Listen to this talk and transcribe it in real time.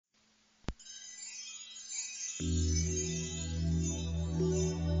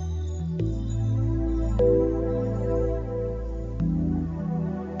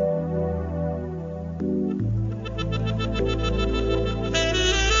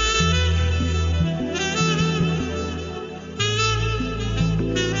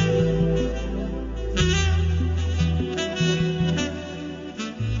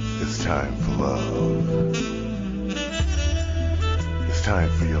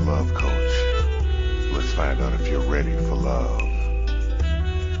your love coach. Let's find out if you're ready for love.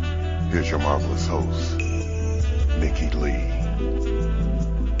 Here's your marvelous host, Nikki Lee.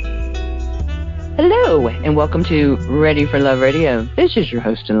 Hello, and welcome to Ready for Love Radio. This is your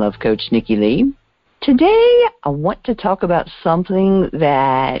host and love coach, Nikki Lee. Today, I want to talk about something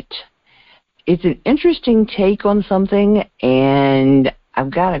that it's an interesting take on something, and I've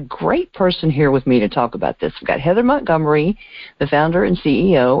got a great person here with me to talk about this. I've got Heather Montgomery, the founder and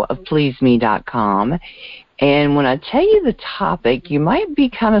CEO of PleaseMe.com. And when I tell you the topic, you might be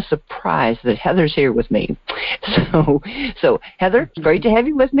kind of surprised that Heather's here with me. So Heather, it's great to have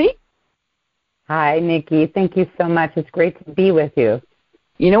you with me. Hi, Nikki. Thank you so much. It's great to be with you.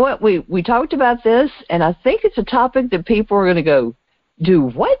 You know what? We talked about this, and I think it's a topic that people are going to go, do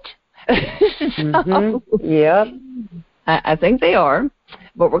what? Yep. I think they are.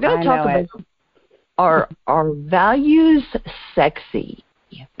 But we're going to talk about are values sexy?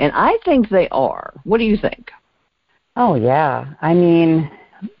 And I think they are. What do you think? Oh, yeah. I mean,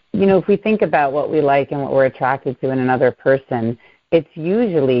 if we think about what we like and what we're attracted to in another person, it's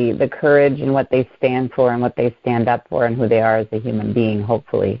usually the courage and what they stand for and what they stand up for and who they are as a human being,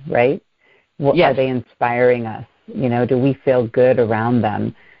 hopefully, right? Yes. Are they inspiring us? Do we feel good around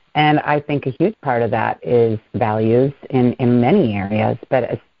them? And I think a huge part of that is values in many areas,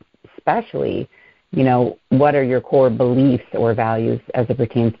 but especially, what are your core beliefs or values as it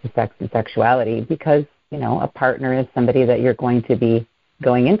pertains to sex and sexuality? Because, a partner is somebody that you're going to be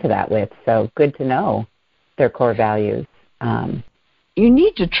going into that with. So good to know their core values. You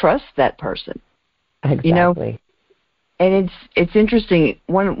need to trust that person. Exactly. And it's interesting.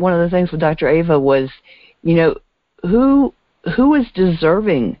 One of the things with Dr. Ava was, who is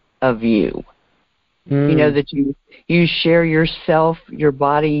deserving of you? That you share yourself, your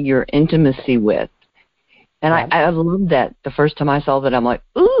body, your intimacy with. And I love that. The first time I saw that, I'm like,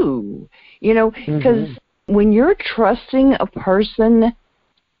 ooh, because when you're trusting a person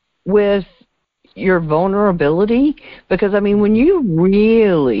with your vulnerability, because, when you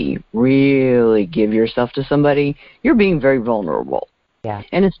really, really give yourself to somebody, you're being very vulnerable. Yeah.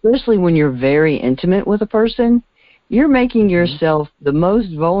 And especially when you're very intimate with a person, you're making yourself the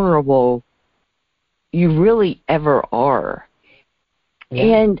most vulnerable you really ever are. Yeah.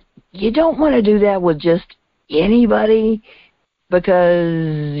 And you don't want to do that with just anybody,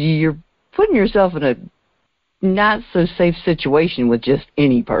 because you're putting yourself in a not so safe situation with just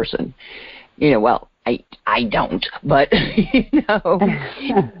any person. Well, I don't, but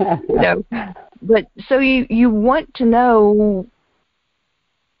but so you want to know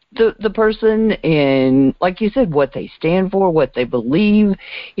the person, and like you said, what they stand for, what they believe,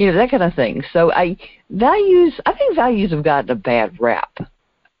 that kind of thing. So I think values have gotten a bad rap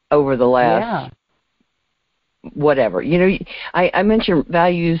over the last whatever. I mention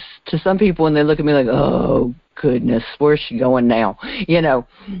values to some people and they look at me like, oh goodness, where's she going now?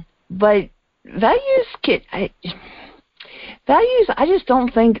 But values I just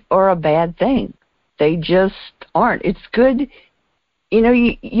don't think are a bad thing. They just aren't. It's good.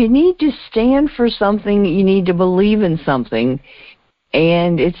 You need to stand for something. You need to believe in something.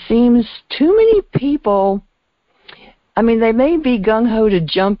 And it seems too many people, they may be gung-ho to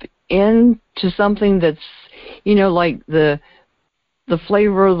jump into something that's, like the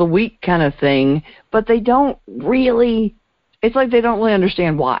flavor of the week kind of thing, but they don't really, it's like they don't really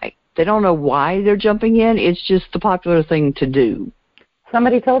understand why. They don't know why they're jumping in. It's just the popular thing to do.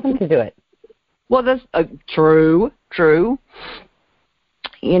 Somebody told them to do it. Well, that's true.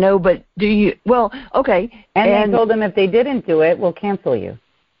 But do you, okay. And they told them if they didn't do it, we'll cancel you.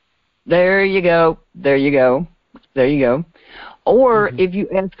 There you go. Or if you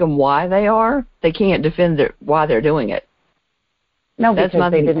ask them why they can't defend why they're doing it. No,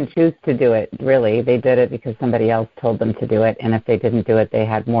 because they didn't choose to do it, really. They did it because somebody else told them to do it, and if they didn't do it, they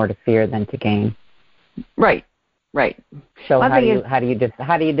had more to fear than to gain. Right. So how do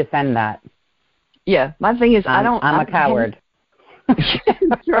you defend that? Yeah, my thing is I'm a coward.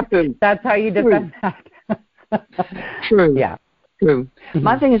 True. That's how you defend that. True. Yeah. True.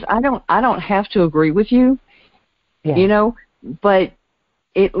 My thing is I don't have to agree with you. Yeah. But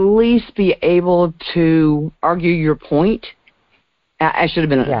at least be able to argue your point. I should have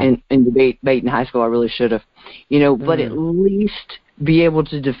been in debate in high school. I really should have. But at least be able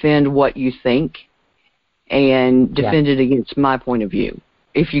to defend what you think and defend it against my point of view.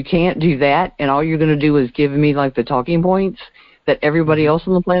 If you can't do that and all you're going to do is give me like the talking points that everybody else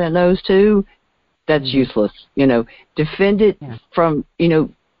on the planet knows too, that's useless. Defend it from,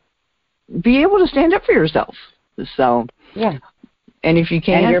 be able to stand up for yourself. So, and if you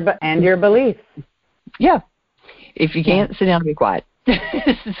can't. And your beliefs. Yeah. If you can't, sit down and be quiet.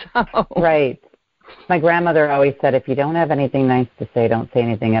 Right. My grandmother always said, if you don't have anything nice to say, don't say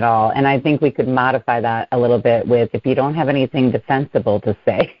anything at all. And I think we could modify that a little bit with, if you don't have anything defensible to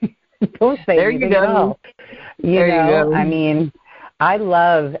say, don't say anything at all. You know, I mean, I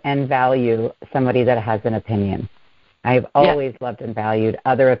love and value somebody that has an opinion. I've always loved and valued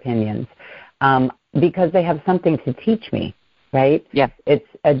other opinions because they have something to teach me, right? Yeah. It's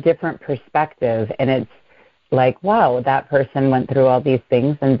a different perspective, and it's like, wow, that person went through all these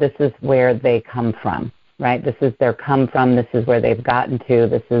things, and this is where they come from, right? This is their come from. This is where they've gotten to.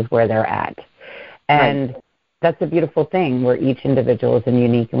 This is where they're at. And that's a beautiful thing, where each individual is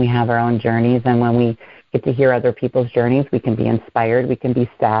unique, and we have our own journeys. And when we get to hear other people's journeys, we can be inspired, we can be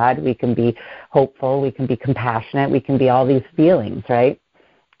sad, we can be hopeful, we can be compassionate, we can be all these feelings, right?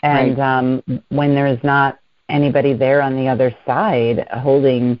 And when there is not anybody there on the other side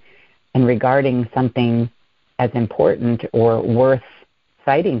holding and regarding something as important or worth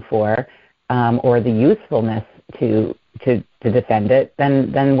fighting for, or the usefulness to defend it,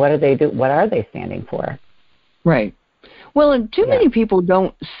 then what do they do? What are they standing for? Right. Well, and too many people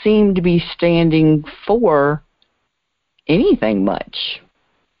don't seem to be standing for anything much.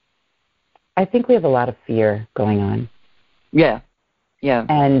 I think we have a lot of fear going on. Yeah. Yeah.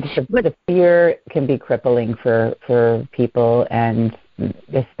 And the fear can be crippling for people, and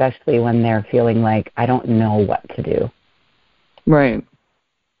especially when they're feeling like, I don't know what to do. Right.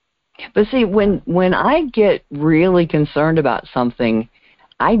 But see, when I get really concerned about something,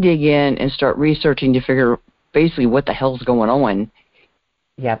 I dig in and start researching to figure basically what the hell's going on.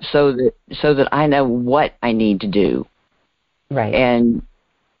 Yep. So that I know what I need to do. Right. And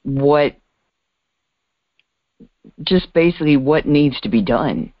just basically what needs to be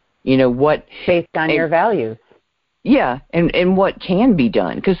done. You know, what based on your values. Yeah, and what can be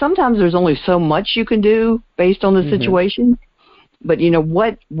done, because sometimes there's only so much you can do based on the situation. But you know,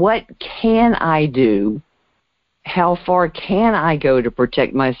 what can I do? How far can I go to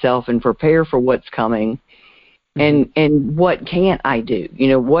protect myself and prepare for what's coming? And what can't I do? You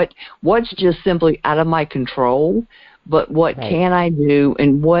know, what's just simply out of my control, but what can I do,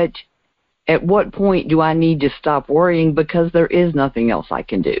 and at what point do I need to stop worrying because there is nothing else I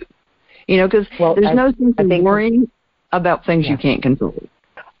can do? You know, because there's no sense in worrying about things you can't control.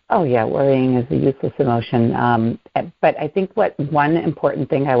 Oh, yeah, worrying is a useless emotion. But I think one important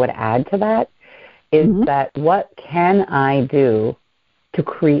thing I would add to that is that what can I do to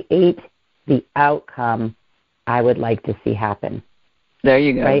create the outcome I would like to see happen? There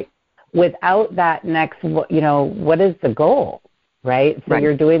you go. Right? Without that next, you know, what is the goal, right? So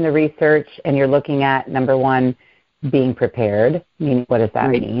you're doing the research and you're looking at, number one, being prepared. Meaning, what does that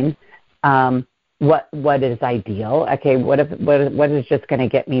mean? What is ideal? Okay, what is just going to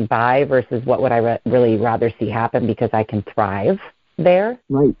get me by versus what would I really rather see happen because I can thrive there?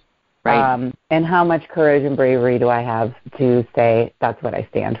 Right. And how much courage and bravery do I have to say that's what I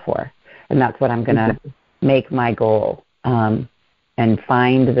stand for, and that's what I'm going to make my goal, and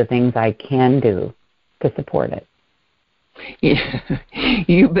find the things I can do to support it. Yeah.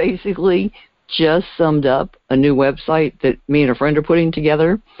 You basically just summed up a new website that me and a friend are putting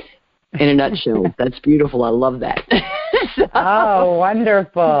together in a nutshell. That's beautiful. I love that. Oh,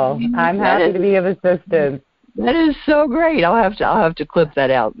 wonderful. I'm happy to be of assistance. That is so great. I'll have to clip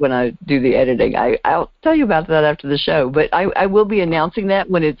that out when I do the editing. I'll tell you about that after the show. But I will be announcing that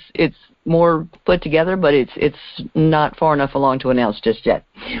when it's more put together, but it's not far enough along to announce just yet.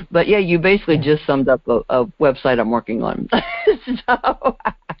 But yeah, you basically just summed up a website I'm working on. So,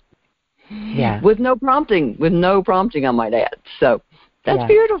 with no prompting, I might add. So that's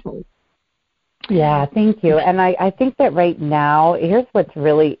beautiful. Yeah, thank you. And I think that right now, here's what's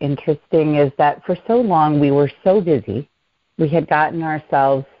really interesting is that for so long we were so busy. We had gotten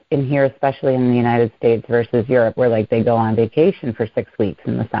ourselves in here, especially in the United States versus Europe, where like they go on vacation for 6 weeks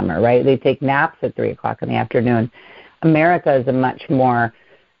in the summer, right? They take naps at 3 o'clock in the afternoon. America is a much more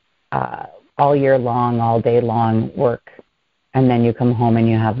all year long, all day long work. And then you come home and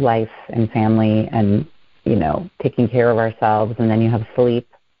you have life and family and, you know, taking care of ourselves, and then you have sleep.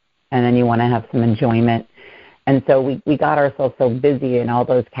 And then you want to have some enjoyment. And so we got ourselves so busy in all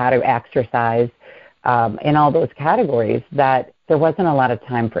those exercise, in all those categories, that there wasn't a lot of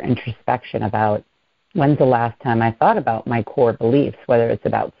time for introspection about when's the last time I thought about my core beliefs, whether it's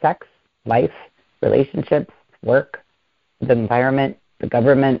about sex, life, relationships, work, the environment, the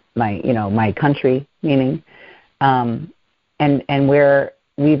government, my country, meaning, and where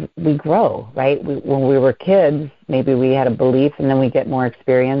we grow, right? When we were kids, maybe we had a belief, and then we get more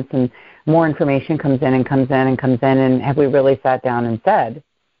experience, and more information comes in, and have we really sat down and said,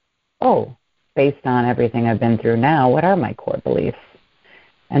 oh, based on everything I've been through now, what are my core beliefs?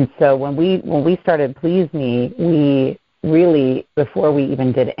 And so when we started Please Me, we really, before we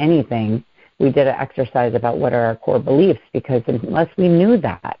even did anything, we did an exercise about what are our core beliefs, because unless we knew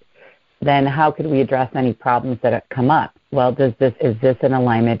that, then how could we address any problems that come up? Well, is this in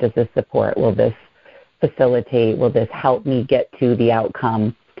alignment? Does this support? Will this facilitate? Will this help me get to the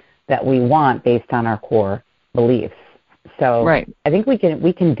outcome that we want based on our core beliefs? So right. I think we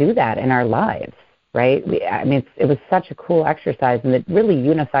can do that in our lives, right? It was such a cool exercise, and it really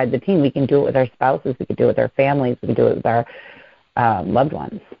unified the team. We can do it with our spouses. We can do it with our families. We can do it with our loved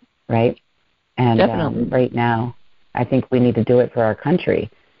ones, right? And right now, I think we need to do it for our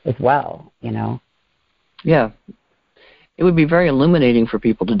country as well, Yeah. It would be very illuminating for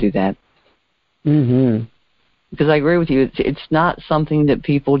people to do that. Mm-hmm. Because I agree with you. It's not something that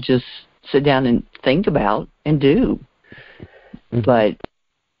people just sit down and think about and do. Mm-hmm. But,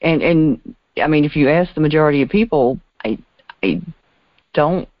 and I mean, if you ask the majority of people, I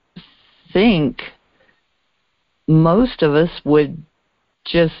don't think most of us would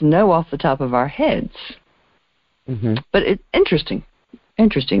just know off the top of our heads. Mm-hmm. But it's interesting.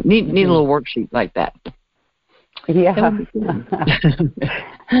 Need a little worksheet like that. Yeah.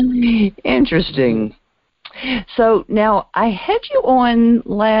 Interesting. So now I had you on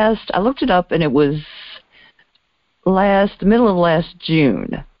I looked it up, and it was middle of last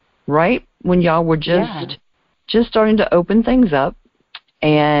June, right? When y'all were just starting to open things up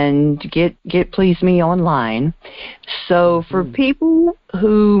and get Please Me online. So for people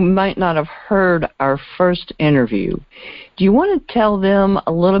who might not have heard our first interview, do you want to tell them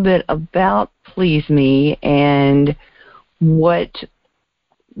a little bit about Please Me and what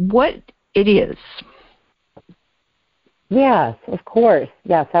it is? Yes, of course.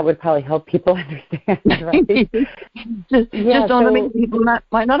 Yes, that would probably help people understand, right? just on the many people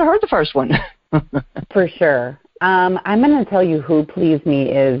might not have heard the first one. For sure. I'm going to tell you who Please Me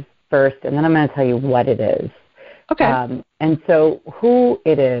is first, and then I'm going to tell you what it is. Okay. And so who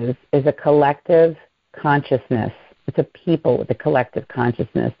it is a collective consciousness. It's a people with a collective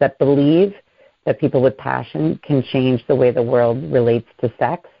consciousness that believe that people with passion can change the way the world relates to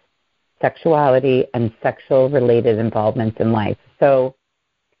sex, sexuality, and sexual-related involvements in life. So,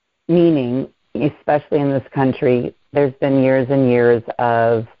 meaning, especially in this country, there's been years and years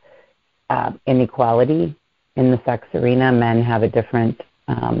of inequality in the sex arena. Men have a different,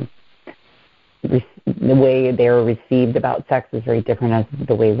 the way they are received about sex is very different as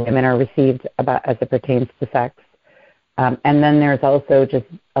the way women are received as it pertains to sex. And then there's also just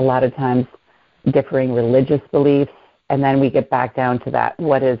a lot of times differing religious beliefs. And then we get back down to that,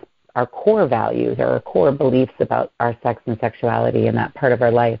 what is our core values or our core beliefs about our sex and sexuality in that part of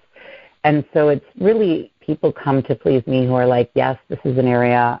our life. And so it's really people come to Please Me who are like, yes, this is an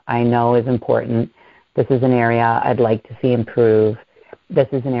area I know is important. This is an area I'd like to see improve. This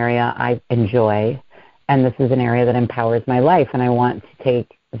is an area I enjoy. And this is an area that empowers my life. And I want to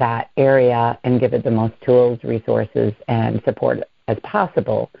take that area and give it the most tools, resources, and support as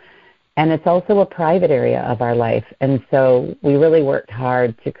possible. And it's also a private area of our life. And so we really worked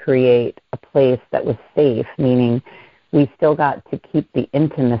hard to create a place that was safe, meaning we still got to keep the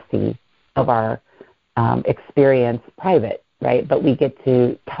intimacy of our experience private, right? But we get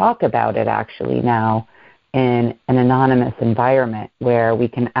to talk about it actually now in an anonymous environment where we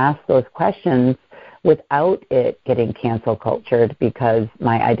can ask those questions without it getting cancel cultured because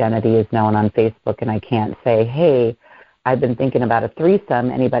my identity is known on Facebook and I can't say, hey, I've been thinking about a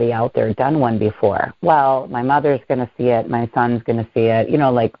threesome. Anybody out there done one before? Well, my mother's going to see it. My son's going to see it.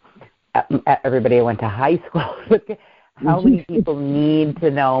 Like everybody I went to high school with. How many people need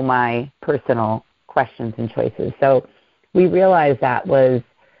to know my personal questions and choices? So we realized that was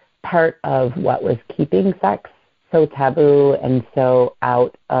part of what was keeping sex so taboo and so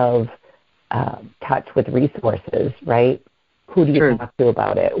out of touch with resources, right? Who do you talk to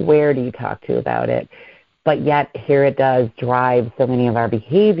about it? Where do you talk to about it? But yet here it does drive so many of our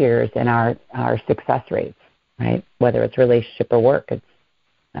behaviors and our success rates, right? Whether it's relationship or work, it's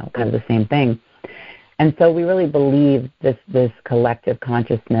kind of the same thing. And so we really believe this collective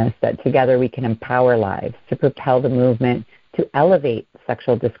consciousness that together we can empower lives to propel the movement to elevate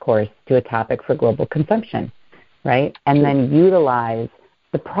sexual discourse to a topic for global consumption, right? And then utilize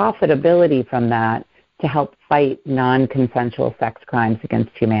the profitability from that to help fight non-consensual sex crimes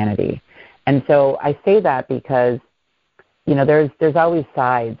against humanity. And so I say that because, there's always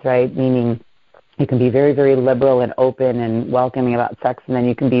sides, right? Meaning you can be very, very liberal and open and welcoming about sex, and then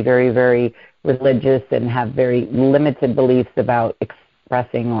you can be very, very religious and have very limited beliefs about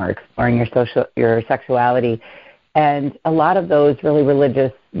expressing or exploring your sexuality. And a lot of those really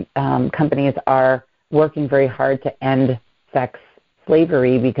religious companies are working very hard to end sex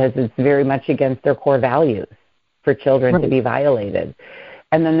slavery because it's very much against their core values for children to be violated.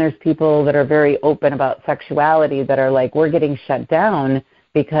 And then there's people that are very open about sexuality that are like, we're getting shut down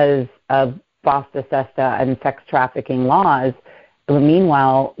because of fosta sesta and sex trafficking laws. But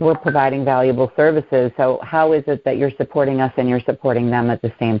meanwhile, we're providing valuable services. So how is it that you're supporting us and you're supporting them at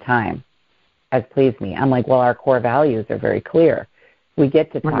the same time? As please me. I'm like, well, our core values are very clear. We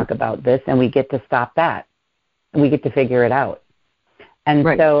get to talk about this and we get to stop that. And we get to figure it out. And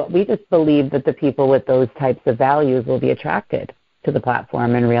so we just believe that the people with those types of values will be attracted to the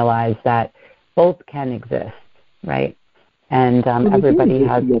platform and realize that both can exist, right? And everybody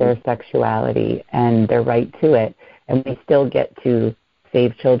has their sexuality and their right to it, and we still get to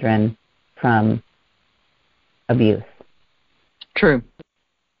save children from abuse. True.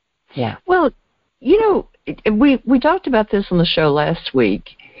 Yeah. Well, you know, we talked about this on the show last week,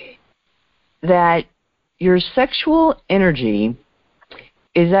 that your sexual energy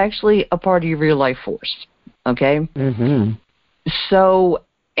is actually a part of your life force, okay? Mm-hmm. So,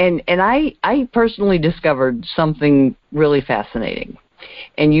 and I personally discovered something really fascinating.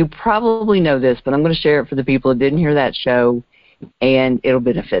 And you probably know this, but I'm going to share it for the people that didn't hear that show, and it'll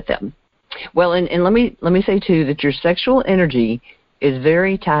benefit them. Well, and let me say, too, that your sexual energy is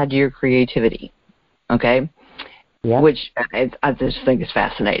very tied to your creativity, okay? Yeah. Which I just think is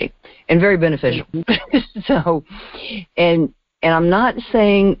fascinating and very beneficial. Mm-hmm. So, and I'm not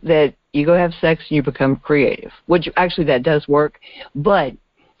saying that you go have sex and you become creative, which actually that does work, but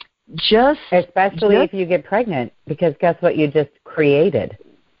especially if you get pregnant, because guess what? You just created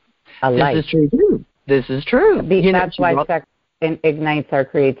a life. This is true. This is true. That's why sex ignites our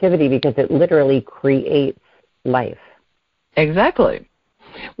creativity, because it literally creates life. Exactly.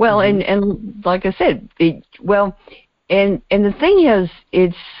 Well, and like I said, and the thing is,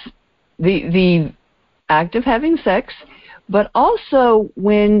 it's the act of having sex, but also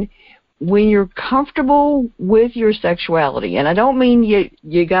when you're comfortable with your sexuality, and I don't mean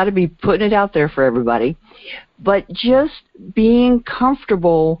you got to be putting it out there for everybody, but just being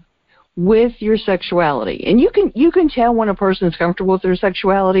comfortable with your sexuality. And you can tell when a person is comfortable with their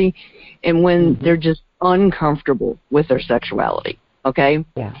sexuality and when they're just uncomfortable with their sexuality, okay?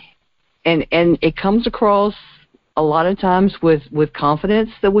 Yeah. And it comes across a lot of times with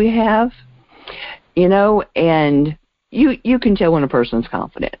confidence that we have, you know, and you can tell when a person's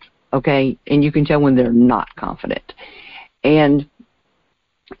confident, okay? And you can tell when they're not confident. And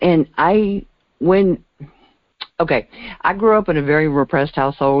I grew up in a very repressed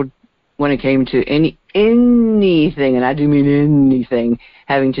household when it came to anything, and I do mean anything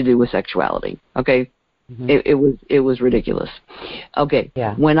having to do with sexuality, okay? Mm-hmm. It was ridiculous. Okay.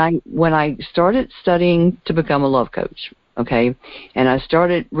 Yeah. When I started studying to become a love coach, okay, and I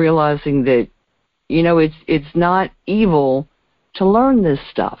started realizing that, you know, it's not evil to learn this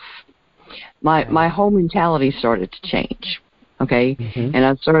stuff. My whole mentality started to change, okay, and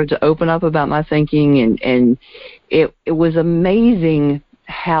I started to open up about my thinking, and it was amazing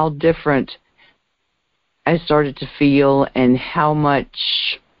how different I started to feel, and how much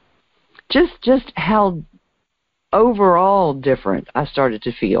just how overall different I started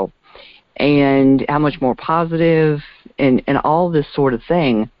to feel, and how much more positive, and all this sort of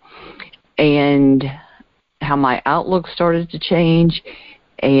thing, and how my outlook started to change,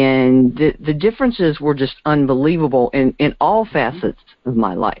 and the differences were just unbelievable in all facets of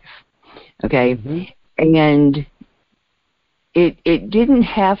my life, okay? And it didn't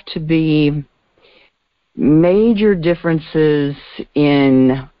have to be major differences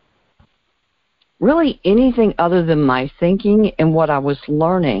in really anything other than my thinking and what I was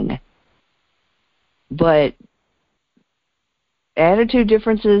learning, but attitude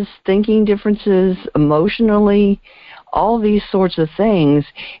differences, thinking differences, emotionally, all these sorts of things.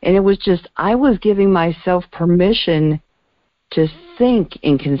 And it was just, I was giving myself permission to think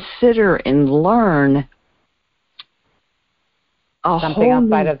and consider and learn something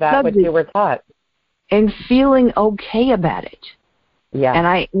outside of that which you were taught, and feeling okay about it.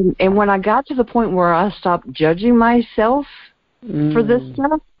 Yeah. And when I got to the point where I stopped judging myself for this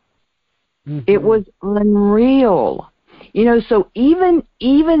stuff, it was unreal. You know, so even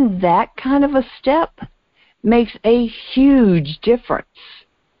that kind of a step makes a huge difference.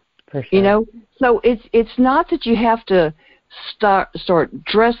 For sure. You know, so it's not that you have to start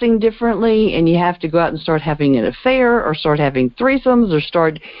dressing differently, and you have to go out and start having an affair, or start having threesomes, or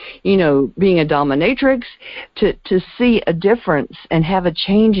start, you know, being a dominatrix to see a difference and have a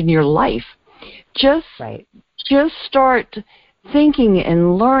change in your life. Just start thinking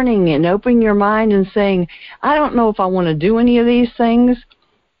and learning and opening your mind and saying, I don't know if I want to do any of these things,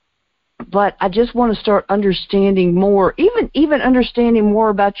 but I just want to start understanding more, even understanding more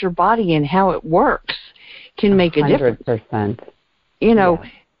about your body and how it works can make a difference. 100%. You know,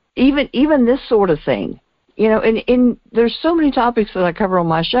 even this sort of thing. You know, and there's so many topics that I cover on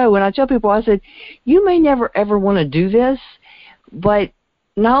my show, and I tell people, I said, you may never ever want to do this, but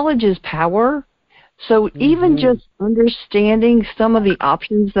knowledge is power. So even just understanding some of the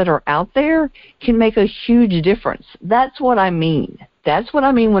options that are out there can make a huge difference. That's what I mean. That's what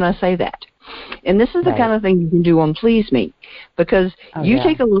I mean when I say that. And this is the kind of thing you can do on Please Me, because you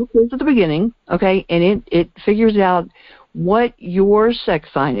take a little quiz at the beginning, okay, and it figures out what your sex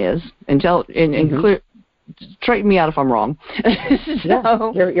sign is, and clear. Straighten me out if I'm wrong.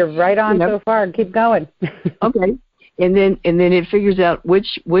 So, you're right on so far. Keep going. Okay. And then it figures out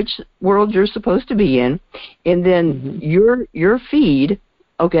which world you're supposed to be in, and then your feed,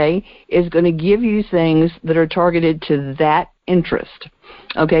 okay, is going to give you things that are targeted to that interest.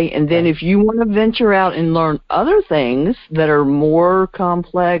 Okay, and then if you want to venture out and learn other things that are more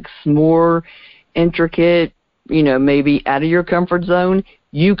complex, more intricate, you know, maybe out of your comfort zone,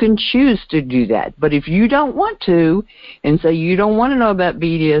 you can choose to do that. But if you don't want to, and say you don't want to know about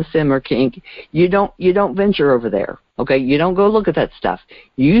BDSM or kink, you don't venture over there. Okay, you don't go look at that stuff.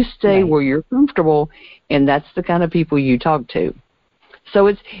 You stay where you're comfortable, and that's the kind of people you talk to. So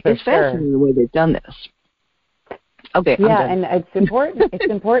it's fascinating the way they've done this. Okay. Yeah, and it's important. It's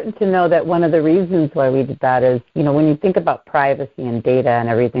important to know that one of the reasons why we did that is, you know, when you think about privacy and data and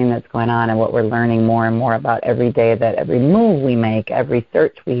everything that's going on and what we're learning more and more about every day, that every move we make, every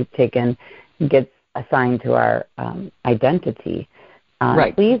search we've taken gets assigned to our identity.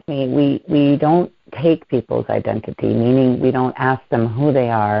 Please Me, we don't take people's identity, meaning we don't ask them who they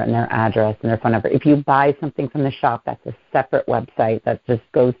are and their address and their phone number. If you buy something from the shop, that's a separate website that just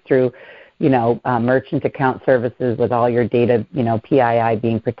goes through, you know, merchant account services with all your data, you know, PII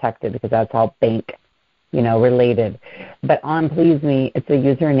being protected, because that's all bank, you know, related. But on Please Me, it's a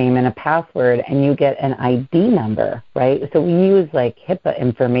username and a password, and you get an ID number, right? So we use like HIPAA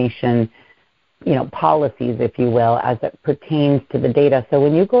information, you know, policies, if you will, as it pertains to the data. So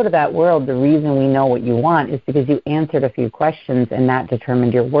when you go to that world, the reason we know what you want is because you answered a few questions and that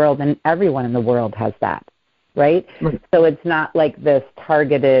determined your world, and everyone in the world has that. Right? So it's not like this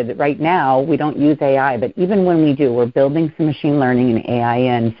targeted, right now we don't use AI, but even when we do, we're building some machine learning and AI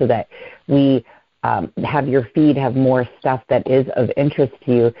in so that we have your feed have more stuff that is of interest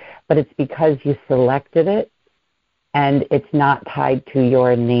to you, but it's because you selected it and it's not tied to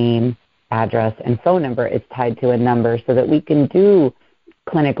your name, address, and phone number. It's tied to a number so that we can do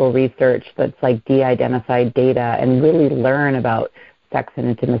clinical research that's like de-identified data and really learn about sex and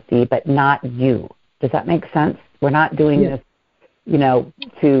intimacy, but not you. Does that make sense? We're not doing this, you know,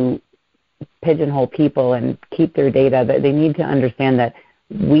 to pigeonhole people and keep their data. They need to understand that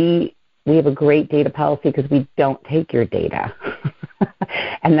we have a great data policy because we don't take your data.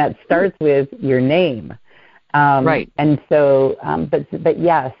 And that starts with your name. And so, but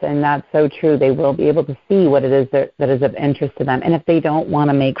yes, and that's so true. They will be able to see what it is that is of interest to them. And if they don't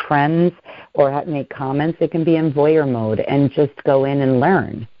want to make friends or make comments, they can be in voyeur mode and just go in and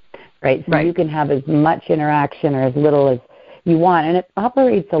learn. Right, so you can have as much interaction or as little as you want, and it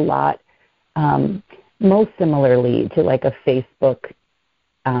operates a lot most similarly to like a Facebook,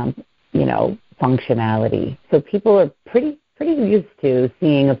 you know, functionality. So people are pretty used to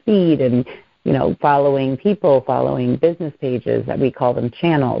seeing a feed and, you know, following people, following business pages that we call them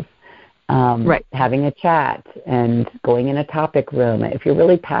channels, having a chat and going in a topic room. If you're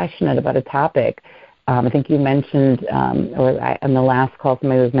really passionate about a topic. I think you mentioned, on the last call,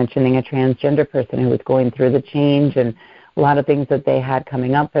 somebody was mentioning a transgender person who was going through the change and a lot of things that they had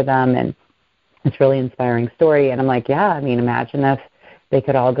coming up for them, and it's a really inspiring story. And I'm like, yeah, I mean, imagine if they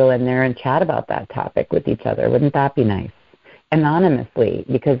could all go in there and chat about that topic with each other. Wouldn't that be nice? Anonymously,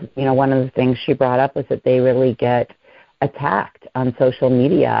 because, you know, one of the things she brought up was that they really get attacked on social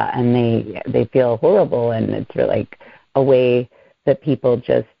media and they feel horrible, and it's really like a way that people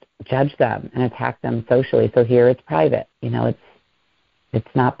just judge them and attack them socially. So here it's private. You know,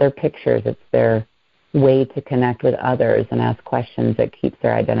 it's not their pictures. It's their way to connect with others and ask questions that keeps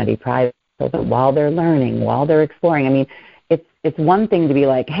their identity private, so that while they're learning, while they're exploring, I mean, it's one thing to be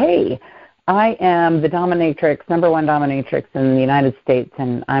like, hey, I am the dominatrix, number one dominatrix in the United States,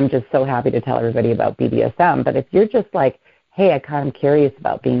 and I'm just so happy to tell everybody about BDSM. But if you're just like, hey, I kind of curious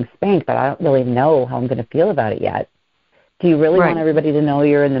about being spanked, but I don't really know how I'm going to feel about it yet, do you really want everybody to know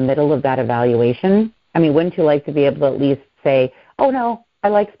you're in the middle of that evaluation? I mean, wouldn't you like to be able to at least say, oh, no, I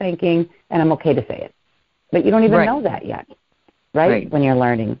like spanking, and I'm okay to say it. But you don't even know that yet, right, when you're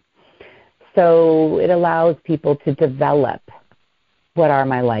learning. So it allows people to develop what are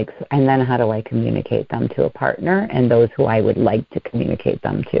my likes, and then how do I communicate them to a partner and those who I would like to communicate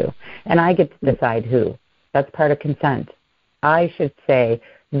them to. And I get to decide who. That's part of consent. I should say,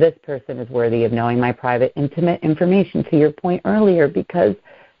 this person is worthy of knowing my private, intimate information, to your point earlier, because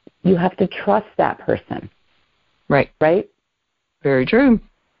you have to trust that person. Right. Right? Very true.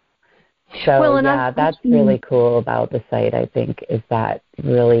 So, that's really cool about the site, I think, is that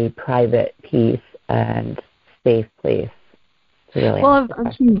really private piece and safe place. Really I've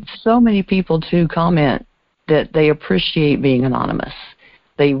seen so many people, too, comment that they appreciate being anonymous.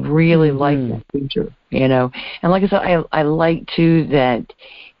 They really like that feature, And like I said, I like, too, that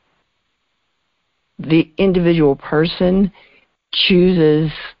the individual person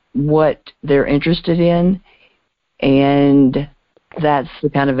chooses what they're interested in, and that's the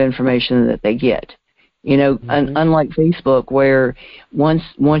kind of information that they get. Unlike Facebook, where once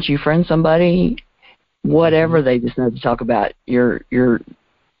you friend somebody, whatever they decide to talk about, you're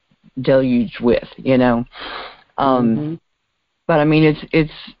deluged with, But I mean,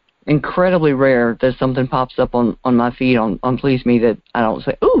 it's incredibly rare that something pops up on my feed on Please Me that I don't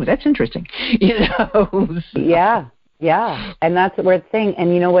say, "Ooh, that's interesting," So. Yeah, and that's what we're saying.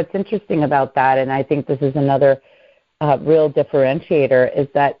 And what's interesting about that, and I think this is another real differentiator, is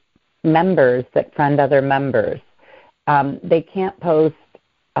that members that friend other members, they can't post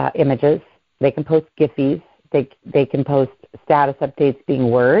images. They can post GIFs. They can post status updates being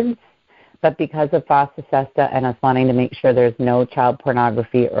words. But because of FOSTA SESTA and us wanting to make sure there's no child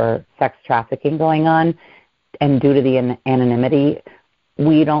pornography or sex trafficking going on, and due to the anonymity,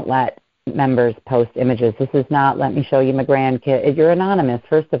 we don't let members post images. This is not, let me show you my grandkid. You're anonymous,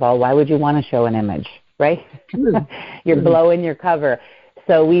 first of all. Why would you want to show an image, right? You're blowing your cover.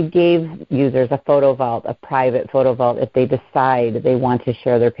 So we gave users a photo vault, a private photo vault. If they decide they want to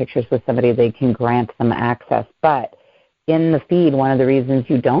share their pictures with somebody, they can grant them access. But in the feed, one of the reasons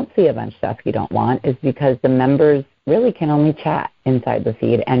you don't see a bunch of stuff you don't want is because the members really can only chat inside the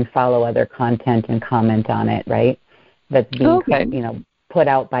feed and follow other content and comment on it, right? That's being put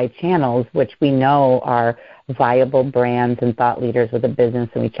out by channels, which we know are viable brands and thought leaders with a business,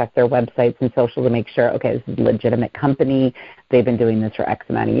 and we check their websites and social to make sure, okay, this is a legitimate company. They've been doing this for X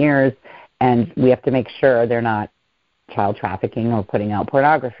amount of years, and we have to make sure they're not child trafficking or putting out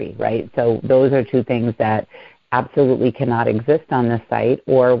pornography, right? So those are two things that absolutely cannot exist on this site,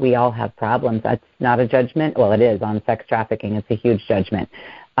 or we all have problems. That's not a judgment. Well, it is on sex trafficking. It's a huge judgment,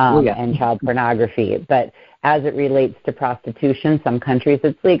 and child pornography. But as it relates to prostitution, some countries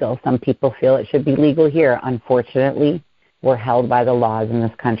it's legal. Some people feel it should be legal here. Unfortunately, we're held by the laws in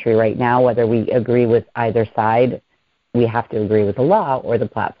this country right now. Whether we agree with either side, we have to agree with the law or the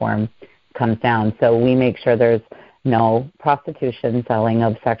platform comes down. So we make sure there's no prostitution, selling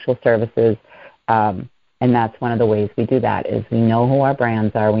of sexual services, and that's one of the ways we do that is we know who our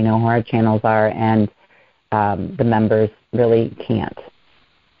brands are, we know who our channels are, and the members really can't,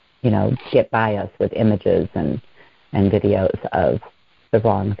 get by us with images and videos of the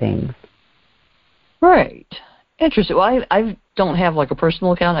wrong things. Right. Interesting. Well, I don't have like a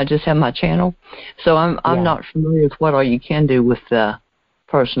personal account. I just have my channel. So I'm not familiar with what all you can do with the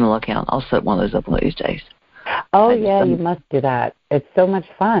personal account. I'll set one of those up one of these days. Oh, you must do that. It's so much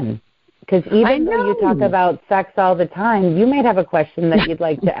fun. Because even though you talk about sex all the time, you might have a question that you'd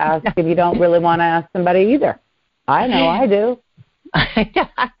like to ask if you don't really want to ask somebody either. I know I do. I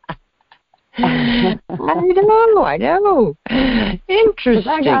know.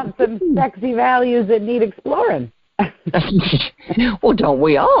 Interesting. I got some sexy values that need exploring. Well, don't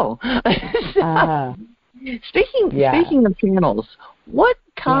we all? Speaking of channels, what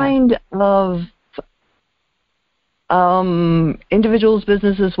kind of individuals,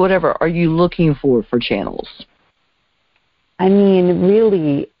 businesses, whatever, are you looking for channels? I mean,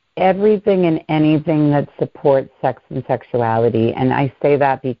 really, everything and anything that supports sex and sexuality. And I say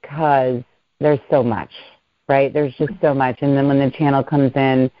that because there's so much, right? There's just so much. And then when the channel comes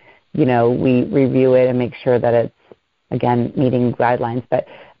in, we review it and make sure that it's, again, meeting guidelines. But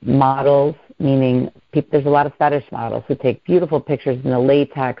models, meaning there's a lot of fetish models who take beautiful pictures in the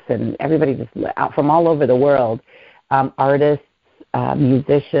latex, and everybody just out from all over the world. Artists,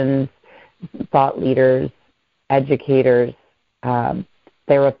 musicians, thought leaders, educators,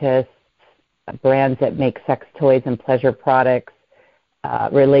 therapists, brands that make sex toys and pleasure products,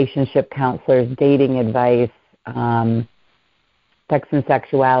 relationship counselors, dating advice, sex and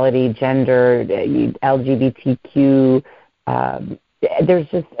sexuality, gender, LGBTQ. There's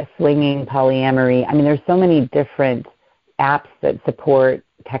just swinging, polyamory. I mean, there's so many different apps that support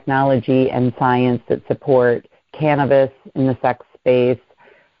technology and science that support cannabis in the sex space.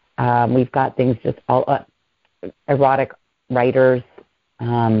 We've got things just all erotic writers,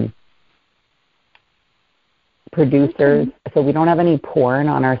 producers. So we don't have any porn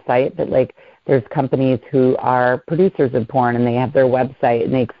on our site, but like there's companies who are producers of porn, and they have their website,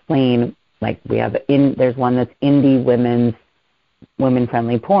 and they explain, like there's one that's indie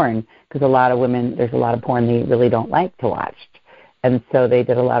women-friendly porn, because there's a lot of porn they really don't like to watch. And so they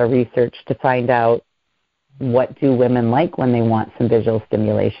did a lot of research to find out what do women like when they want some visual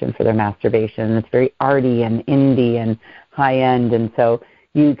stimulation for their masturbation. And it's very arty and indie and high-end, and so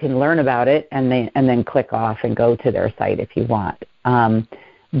you can learn about it and then click off and go to their site if you want.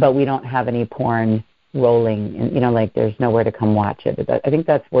 But we don't have any porn rolling, and like there's nowhere to come watch it. But I think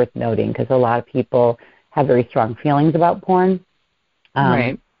that's worth noting, because a lot of people have very strong feelings about porn.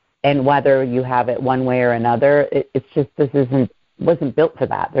 Right. And whether you have it one way or another, it's just wasn't built for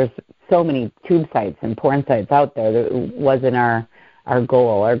that. There's so many tube sites and porn sites out there. That wasn't our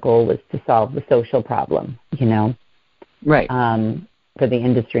goal. Our goal was to solve the social problem, Right. For the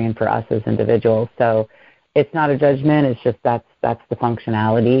industry and for us as individuals. So it's not a judgment. It's just that's the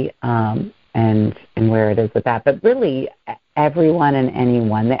functionality and where it is with that. But really, everyone and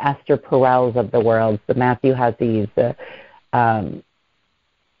anyone, the Esther Perels of the world, the Matthew Hussies,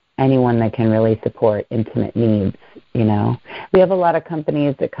 anyone that can really support intimate needs, We have a lot of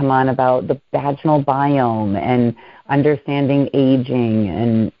companies that come on about the vaginal biome and understanding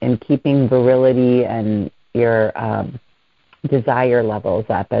aging and keeping virility and your desire levels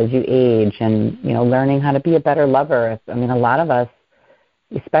up as you age, and, learning how to be a better lover. A lot of us,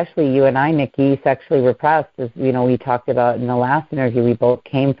 especially you and I, Nikki, sexually repressed, as, we talked about in the last interview, we both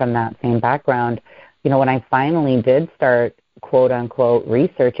came from that same background. When I finally did start, quote unquote,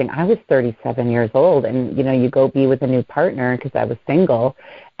 researching, I was 37 years old, and you go be with a new partner, because I was single,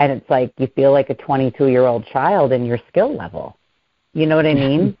 and it's like you feel like a 22-year-old child in your skill level. You know what I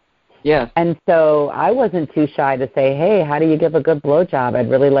mean? Yeah. And so I wasn't too shy to say, hey, how do you give a good blowjob?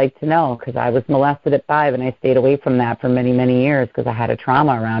 I'd really like to know, because I was molested at 5, and I stayed away from that for many, many years because I had a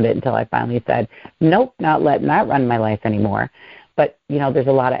trauma around it, until I finally said, nope, not letting that run my life anymore. But, there's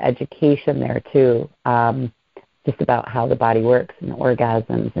a lot of education there too, just about how the body works and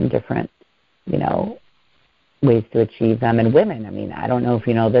orgasms and different, ways to achieve them. And women, I don't know if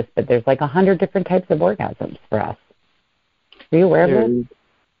you know this, but there's like 100 different types of orgasms for us. Are you aware of this?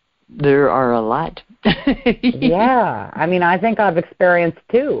 There are a lot. Yeah. I think I've experienced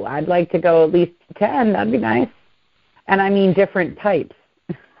 2. I'd like to go at least 10. That'd be nice. And different types.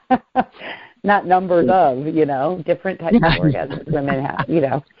 Not numbers of, different types of orgasms women have,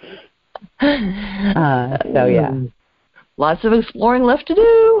 So, yeah. Lots of exploring left to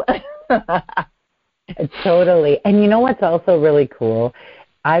do. Totally. And you know what's also really cool?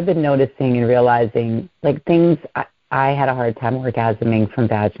 I've been noticing and realizing, like, things, I had a hard time orgasming from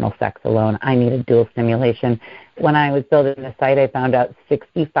vaginal sex alone. I needed dual stimulation. When I was building the site, I found out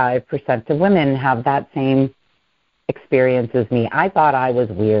 65% of women have that same experience as me. I thought I was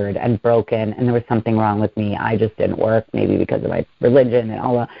weird and broken, and there was something wrong with me. I just didn't work, maybe because of my religion and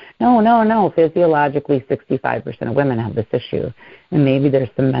all that. No. Physiologically, 65% of women have this issue. And maybe there's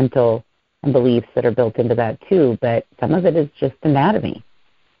some mental beliefs that are built into that too, but some of it is just anatomy.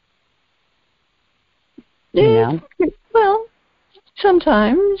 Yeah, well,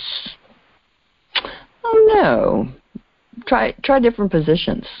 sometimes. Oh, no. Try different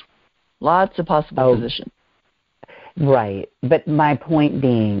positions. Lots of possible positions. Right. But my point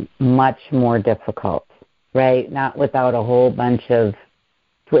being, much more difficult, right? Not without a whole bunch of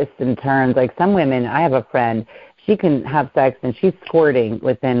twists and turns. Like some women, I have a friend, she can have sex and she's squirting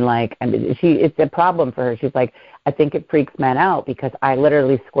within it's a problem for her. She's like, I think it freaks men out because I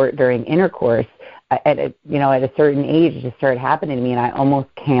literally squirt during intercourse. At a certain age, it just started happening to me, and I almost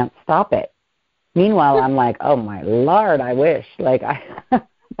can't stop it. Meanwhile, I'm like, oh my Lord, I wish. Like I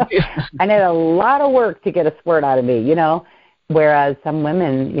need a lot of work to get a squirt out of me, Whereas some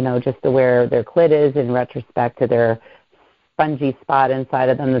women, just to where their clit is in retrospect to their spongy spot inside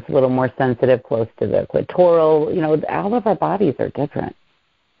of them that's a little more sensitive, close to the clitoral. All of our bodies are different.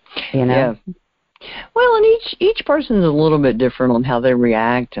 Yeah. Well, and each person is a little bit different on how they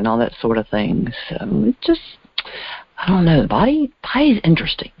react and all that sort of thing. So it just, I don't know. The body is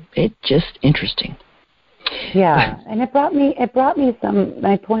interesting. It's just interesting. Yeah, and it brought me some.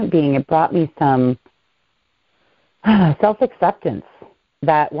 My point being, it brought me some self-acceptance.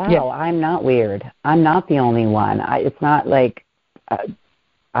 That I'm not weird. I'm not the only one. It's not like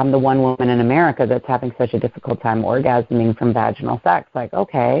I'm the one woman in America that's having such a difficult time orgasming from vaginal sex. Like,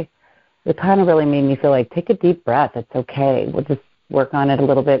 okay. It kind of really made me feel like, take a deep breath. It's okay. We'll just work on it a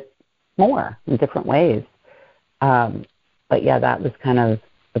little bit more in different ways. But yeah, that was kind of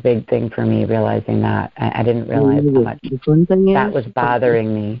a big thing for me, realizing that. I didn't realize how much that was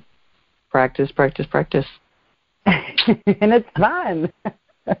bothering me. Practice. And it's fun.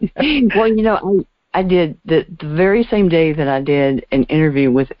 Well, I did the very same day that I did an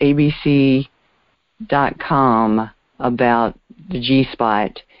interview with ABC.com about the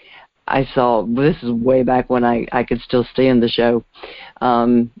G-spot. I saw, this is way back when I could still stand the show.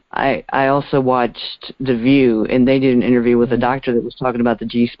 I also watched The View, and they did an interview with a doctor that was talking about the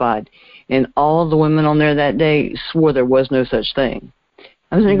G-spot, and all the women on there that day swore there was no such thing.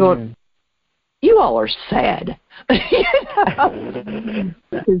 I was going, you all are sad.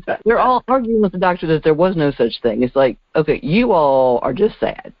 They're all arguing with the doctor that there was no such thing. It's like, okay, you all are just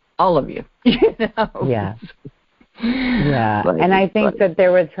sad, all of you. Yeah. Yeah, and I think that they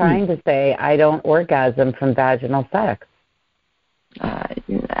were trying to say, I don't orgasm from vaginal sex.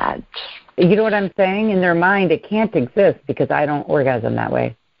 You know what I'm saying? In their mind, it can't exist because I don't orgasm that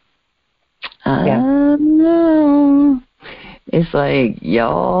way. No. It's like,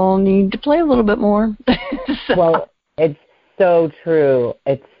 y'all need to play a little bit more. Well, it's so true.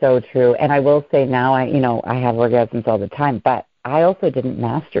 It's so true. And I will say now, I have orgasms all the time, but I also didn't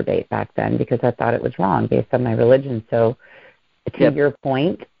masturbate back then because I thought it was wrong based on my religion. So to your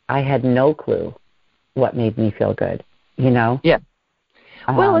point, I had no clue what made me feel good, Yeah.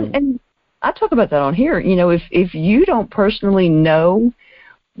 Well, and I talk about that on here. If you don't personally know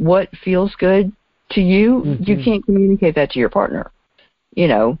what feels good to you, you can't communicate that to your partner,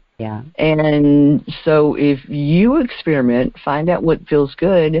 Yeah. And so if you experiment, find out what feels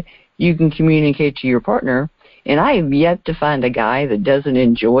good, you can communicate to your partner. And I have yet to find a guy that doesn't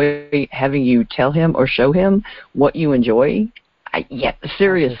enjoy having you tell him or show him what you enjoy.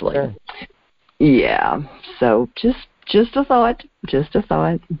 Seriously. Sure. Yeah. So just a thought.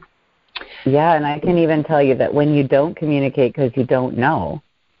 Yeah, and I can even tell you that when you don't communicate because you don't know,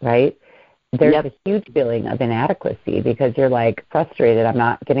 right, there's a huge feeling of inadequacy because you're like frustrated. I'm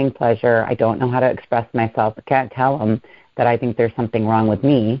not getting pleasure. I don't know how to express myself. I can't tell them that I think there's something wrong with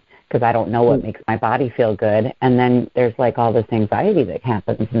me because I don't know what makes my body feel good. And then there's like all this anxiety that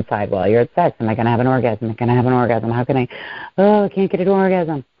happens inside while you're at sex. Am I going to have an orgasm? How can I can't get an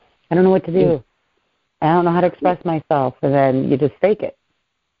orgasm. I don't know what to do. I don't know how to express myself. And then you just fake it.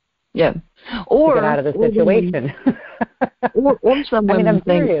 Yeah. Or to get out of the situation. Or some women I'm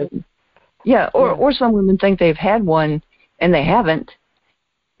serious. Yeah, or some women think they've had one and they haven't.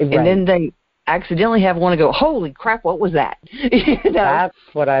 Right. And then they accidentally have one and go, holy crap, what was that? That's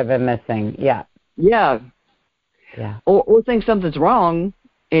what I've been missing. Yeah. Yeah. Or think something's wrong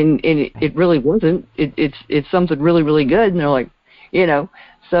and it really wasn't. It's something really, really good, and they're like,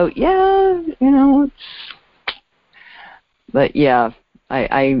 So it's. But yeah,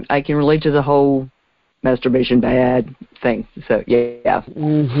 I can relate to the whole masturbation bad thing. So yeah.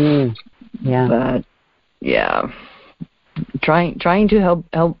 Mhm. Yeah. But yeah, trying to help.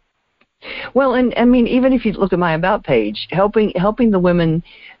 Well, and I mean, even if you look at my About page, helping the women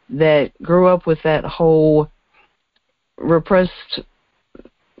that grew up with that whole repressed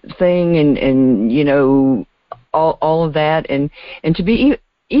thing, and all of that, and to be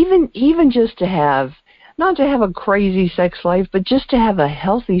even just to have, not to have a crazy sex life, but just to have a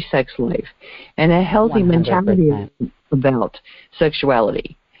healthy sex life and a healthy 100%. Mentality about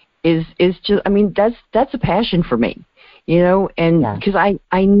sexuality is just, I mean, that's a passion for me, and because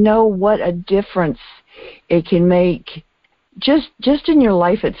I know what a difference it can make just in your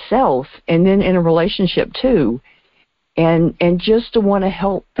life itself, and then in a relationship too, and just to want to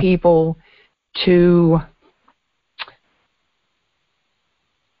help people to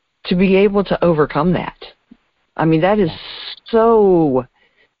be able to overcome that. I mean, that's so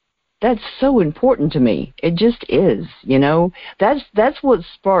important to me. It just is, That's what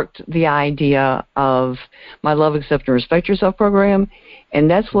sparked the idea of my Love, Accept, and Respect Yourself program, and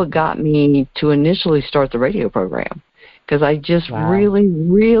that's what got me to initially start the radio program, because I just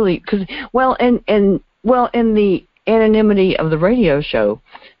really, because in the anonymity of the radio show,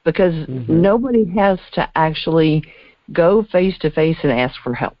 because nobody has to actually go face to face and ask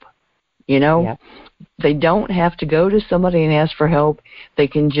for help. They don't have to go to somebody and ask for help. They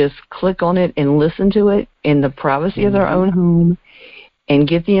can just click on it and listen to it in the privacy of their own home and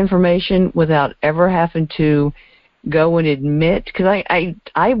get the information without ever having to go and admit, because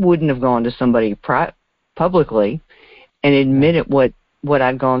I wouldn't have gone to somebody publicly and admitted what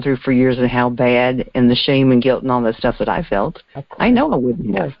I'd gone through for years and how bad, and the shame and guilt and all that stuff that I felt. I know I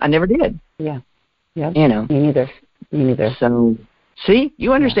wouldn't have. I never did. Yeah. Me neither. So, see,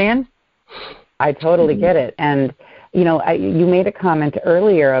 you understand. I totally get it. And, you made a comment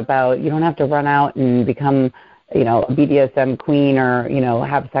earlier about you don't have to run out and become you know, a BDSM queen or, you know,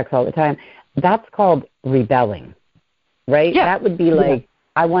 have sex all the time. That's called rebelling, right? Yeah. That would be like,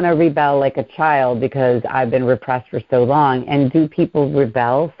 I want to rebel like a child because I've been repressed for so long. And do people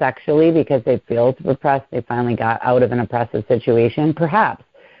rebel sexually because they feel repressed? They finally got out of an oppressive situation? Perhaps.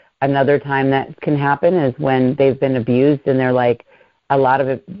 Another time that can happen is when they've been abused and they're like, a lot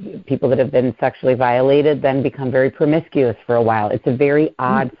of people that have been sexually violated then become very promiscuous for a while. It's a very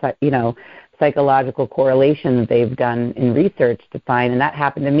odd, you know, psychological correlation that they've done in research to find, and that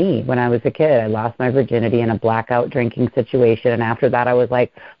happened to me when I was a kid. I lost my virginity in a blackout drinking situation, and after that I was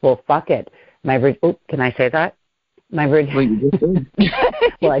like, well, fuck it. Can I say that? My virginity.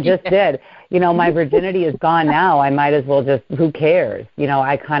 Well, I just did. You know, my virginity is gone now. I might as well just, who cares? You know,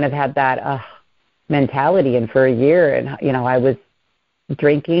 I kind of had that mentality, and for a year, and, you know, I was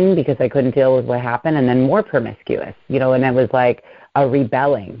drinking because I couldn't deal with what happened, and then more promiscuous, you know, and it was like a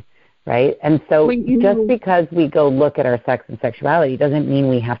rebelling. Right? And so just because we go look at our sex and sexuality doesn't mean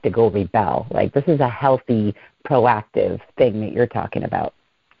we have to go rebel. Like, this is a healthy, proactive thing that you're talking about.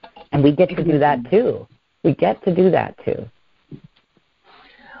 And we get to do that too. We get to do that too.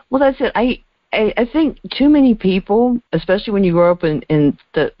 Well, that's it. I think too many people, especially when you grow up in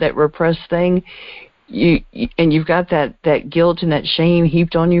that repressed thing, and you've got that guilt and that shame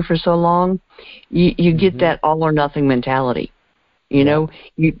heaped on you for so long, you get that all or nothing mentality. You know,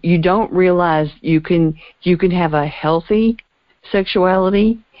 you don't realize you can have a healthy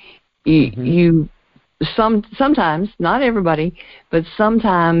sexuality. Sometimes, not everybody, but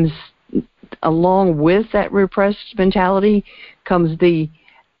sometimes along with that repressed mentality comes the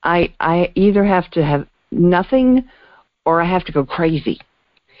I either have to have nothing or I have to go crazy.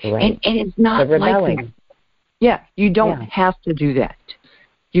 Right. And it's not like that. Yeah, you don't have to do that.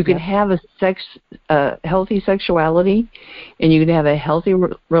 You can have a healthy sexuality, and you can have a healthy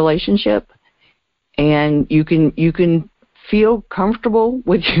relationship, and you can feel comfortable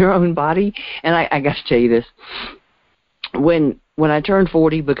with your own body. And I got to tell you this: when I turned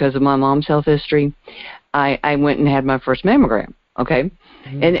 40, because of my mom's health history, I went and had my first mammogram. Okay,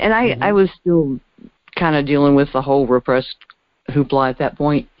 and I was still kind of dealing with the whole repressed hoopla at that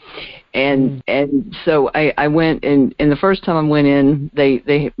point. And so I went, and the first time I went in,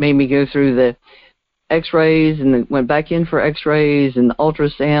 they made me go through the X-rays, and then went back in for X-rays and the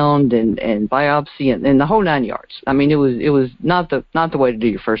ultrasound and biopsy and the whole 9 yards. I mean, it was not the way to do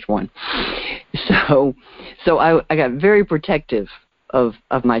your first one. So I got very protective of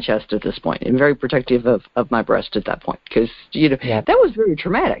my chest at this point, and very protective of my breast at that point, because that was very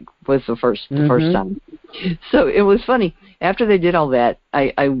traumatic. Was the first time. So it was funny. After they did all that,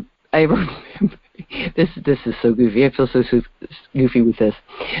 I remember, this is so goofy. I feel so goofy with this.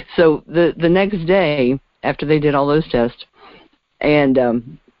 So the next day, after they did all those tests, and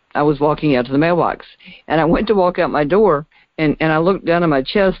I was walking out to the mailbox, and I went to walk out my door, and I looked down at my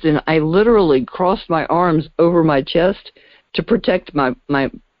chest, and I literally crossed my arms over my chest to protect my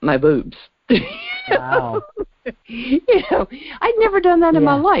boobs. Wow. I'd never done that in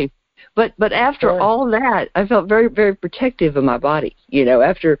my life. But after all that, I felt very, very protective of my body,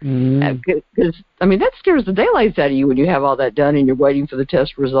 after, because, I mean, that scares the daylights out of you when you have all that done and you're waiting for the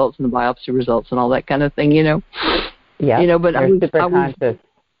test results and the biopsy results and all that kind of thing, Yeah, but I was conscious.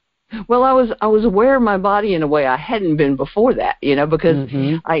 Well, I was aware of my body in a way I hadn't been before that, because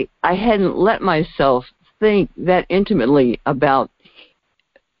I hadn't let myself think that intimately about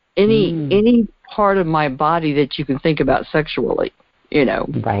any part of my body that you can think about sexually.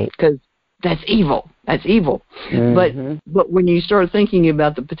 Right? Because that's evil. That's evil. But when you start thinking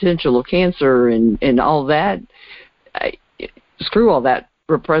about the potential of cancer and all that, screw all that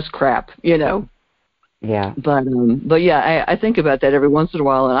repressed crap. Yeah. But yeah, I think about that every once in a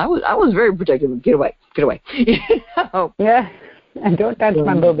while, and I was very protective. Get away. Yeah, and don't touch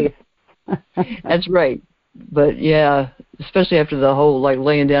my boobies. That's right. But yeah, especially after the whole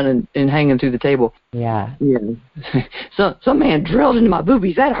laying down and hanging through the table. Yeah. So some man drilled into my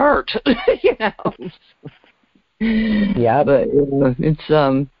boobies. That hurt. Yeah. But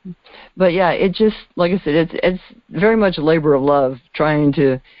it's but yeah, it just, like I said, it's very much a labor of love, trying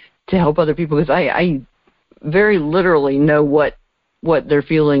to help other people, because I very literally know what they're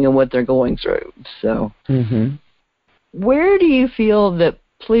feeling and what they're going through. So where do you feel that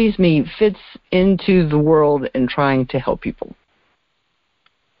Please Me fits into the world in trying to help people?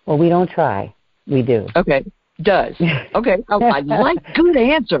 Well, we don't try. We do. Okay. Does. Okay. I like good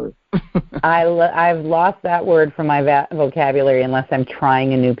answer. I've lost that word from my vocabulary unless I'm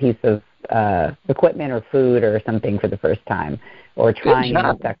trying a new piece of equipment or food or something for the first time, or trying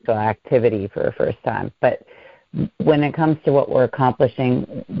a new sexual activity for the first time. But when it comes to what we're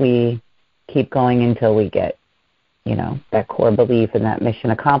accomplishing, we keep going until we get that core belief and that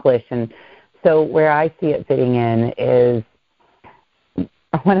mission accomplished. And so where I see it fitting in is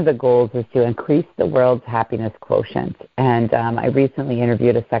one of the goals is to increase the world's happiness quotient. And I recently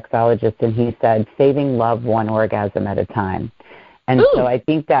interviewed a sexologist, and he said, saving love one orgasm at a time. And so I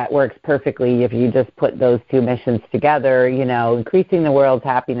think that works perfectly if you just put those two missions together, increasing the world's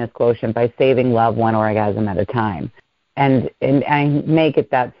happiness quotient by saving love one orgasm at a time. And I make it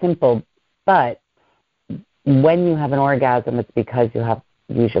that simple, but when you have an orgasm, it's because you have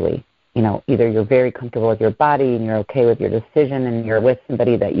usually, either you're very comfortable with your body and you're okay with your decision and you're with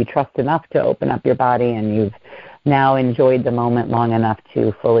somebody that you trust enough to open up your body and you've now enjoyed the moment long enough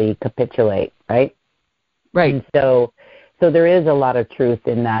to fully capitulate, right? Right. And so there is a lot of truth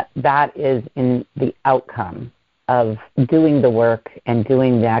in that. That is in the outcome of doing the work and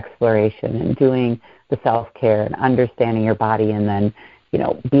doing the exploration and doing the self-care and understanding your body, and then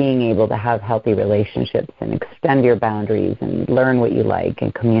being able to have healthy relationships and extend your boundaries and learn what you like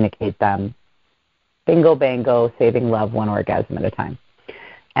and communicate them. Bingo, bango, saving love one orgasm at a time.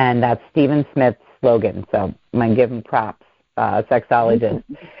 And that's Stephen Smith's slogan, so I'm going to give him props, sexologist.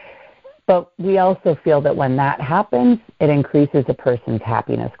 But we also feel that when that happens, it increases a person's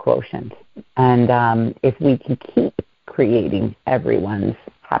happiness quotient. And if we can keep creating everyone's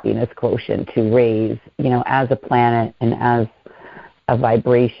happiness quotient to raise, as a planet and as a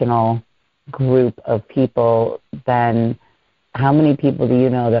vibrational group of people, then how many people do you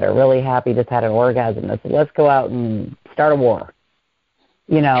know that are really happy just had an orgasm that said, let's go out and start a war?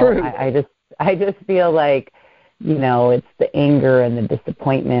 True. I just feel like, it's the anger and the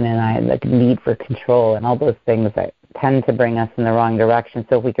disappointment and the need for control and all those things that tend to bring us in the wrong direction.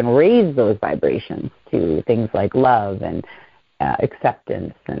 So if we can raise those vibrations to things like love and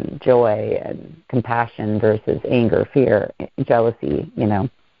acceptance and joy and compassion versus anger, fear, jealousy,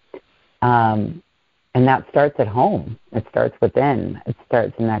 and that starts at home. It starts within. It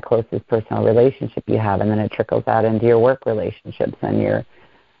starts in that closest personal relationship you have, and then it trickles out into your work relationships and your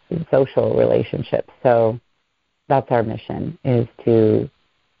social relationships. So that's our mission, is to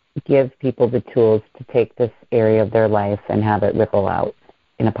give people the tools to take this area of their life and have it ripple out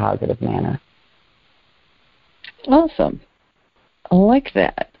in a positive manner. Awesome. I like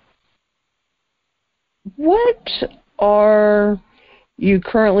that. What are you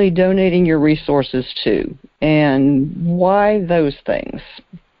currently donating your resources to, and why those things?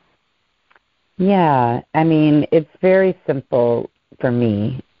 Yeah, it's very simple for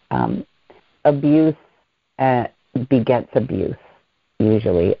me. Abuse begets abuse,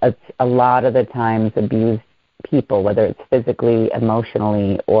 usually. A lot of the times abused people, whether it's physically,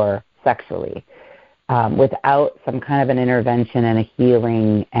 emotionally, or sexually, without some kind of an intervention and a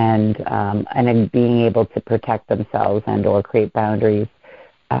healing and being able to protect themselves and or create boundaries,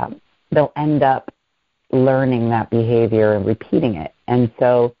 they'll end up learning that behavior and repeating it. And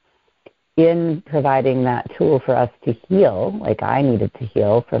so in providing that tool for us to heal, like I needed to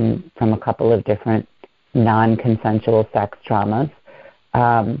heal from a couple of different non-consensual sex traumas,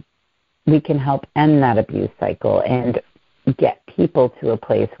 we can help end that abuse cycle and get people to a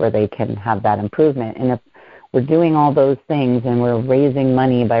place where they can have that improvement. And if we're doing all those things and we're raising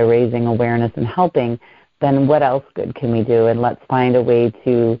money by raising awareness and helping, then what else good can we do? And let's find a way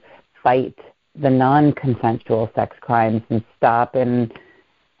to fight the non-consensual sex crimes and stop and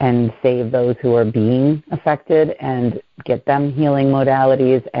save those who are being affected and get them healing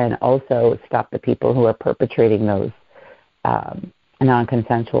modalities, and also stop the people who are perpetrating those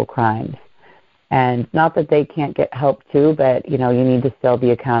non-consensual crimes. And not that they can't get help too, but, you need to still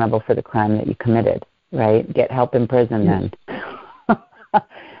be accountable for the crime that you committed, right? Get help in prison then.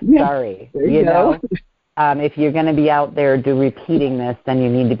 Sorry. You know? If you're going to be out there repeating this, then you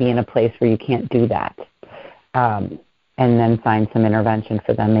need to be in a place where you can't do that. And then find some intervention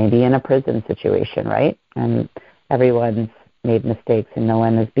for them, maybe in a prison situation, right? And everyone's made mistakes and no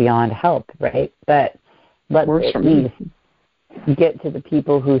one is beyond help, right? But let's at least get to the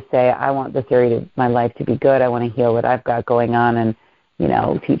people who say, I want this area of my life to be good. I want to heal what I've got going on and,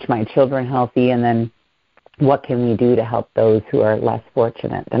 teach my children healthy. And then what can we do to help those who are less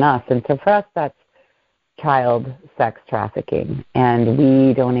fortunate than us? And so for us, that's child sex trafficking. And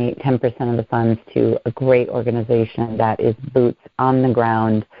we donate 10% of the funds to a great organization that is boots on the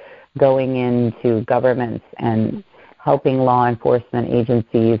ground, going into governments and helping law enforcement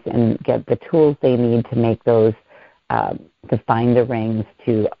agencies and get the tools they need to make those to find the rings,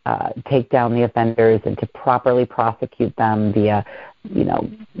 to take down the offenders, and to properly prosecute them via,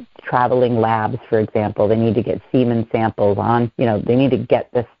 traveling labs, for example. They need to get semen samples on, they need to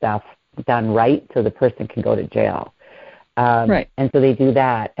get this stuff done right so the person can go to jail. Right. And so they do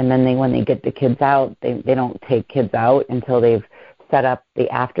that. And then when they get the kids out, they don't take kids out until they've set up the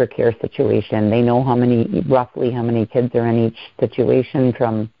aftercare situation. They know roughly how many kids are in each situation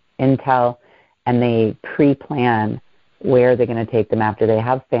from intel, and they pre-plan where they're going to take them after they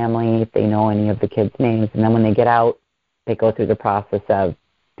have family, if they know any of the kids' names. And then when they get out, they go through the process of,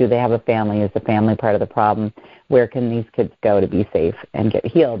 do they have a family? Is the family part of the problem? Where can these kids go to be safe and get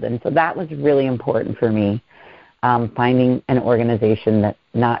healed? And so that was really important for me, finding an organization that's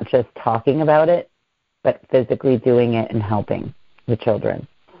not just talking about it, but physically doing it and helping the children.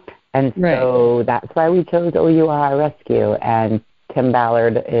 And so that's why we chose OUR Rescue. And Tim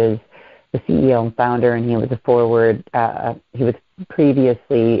Ballard is the CEO and founder, and he was he was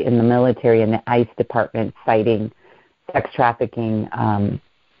previously in the military in the ICE department fighting sex trafficking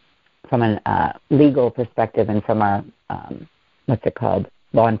from a legal perspective and from a,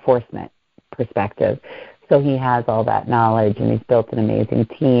 law enforcement perspective. So he has all that knowledge, and he's built an amazing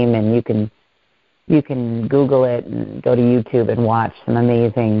team, and you can Google it and go to YouTube and watch some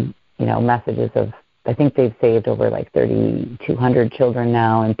amazing, messages of, I think they've saved over 3,200 children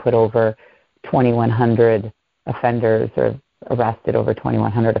now and put over 2,100 offenders, or arrested over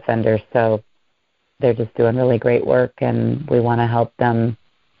 2,100 offenders. So they're just doing really great work, and we want to help them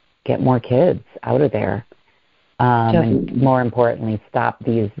get more kids out of there. And more importantly, stop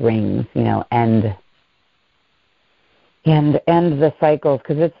these rings, end the cycles,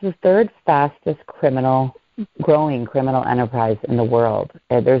 because it's the third fastest growing criminal enterprise in the world.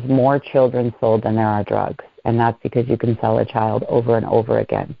 There's more children sold than there are drugs, and that's because you can sell a child over and over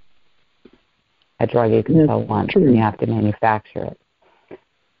again. A drug you can sell once, and you have to manufacture it.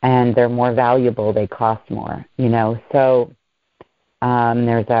 And they're more valuable, they cost more, So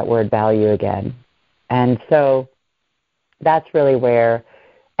there's that word value again. And so that's really where,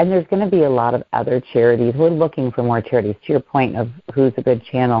 and there's going to be a lot of other charities. We're looking for more charities. To your point of who's a good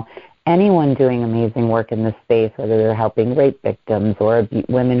channel, anyone doing amazing work in this space, whether they're helping rape victims or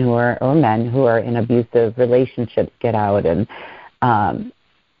women or men who are in abusive relationships get out. And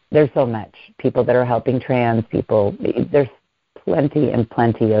there's so much. People that are helping trans people. There's plenty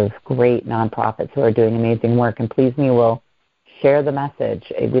of great nonprofits who are doing amazing work. And Please Me will share the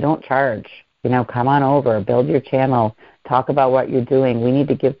message. We don't charge. Come on over, build your channel, talk about what you're doing. We need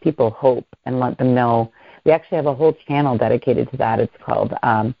to give people hope and let them know. We actually have a whole channel dedicated to that. It's called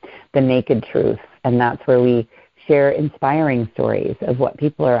The Naked Truth, and that's where we share inspiring stories of what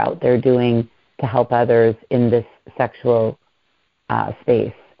people are out there doing to help others in this sexual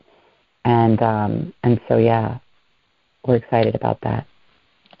space. And so, yeah, we're excited about that.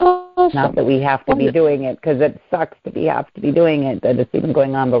 Awesome. Not that we have to be doing it, because it sucks that we have to be doing it, that it's even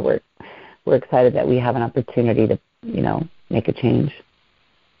going on, but we're excited that we have an opportunity to, make a change.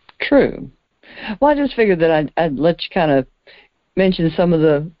 True. Well, I just figured that I'd let you kind of mention some of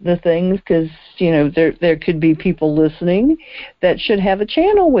the things, because, there could be people listening that should have a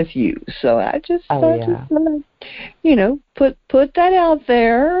channel with you. So I just put that out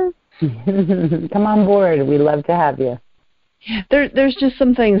there. Come on board. We'd love to have you. There's just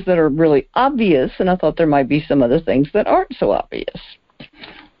some things that are really obvious, and I thought there might be some other things that aren't so obvious.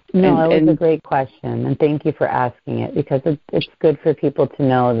 No, it was a great question, and thank you for asking it, because it's good for people to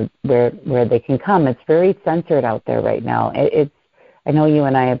know where they can come. It's very censored out there right now. I know you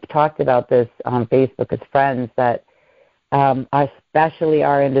and I have talked about this on Facebook as friends, that especially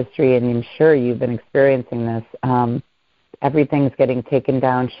our industry, and I'm sure you've been experiencing this, everything's getting taken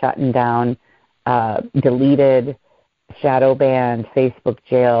down, shutting down, deleted, shadow banned, Facebook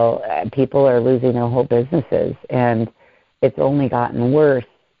jail. People are losing their whole businesses, and it's only gotten worse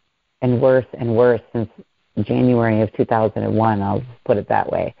and worse and worse since January of 2001, I'll just put it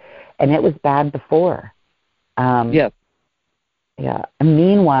that way. And it was bad before. Yep. Yeah. And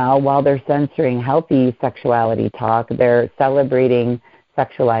meanwhile, while they're censoring healthy sexuality talk, they're celebrating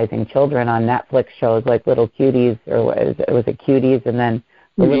sexualizing children on Netflix shows like Little Cuties, or was it Cuties? And then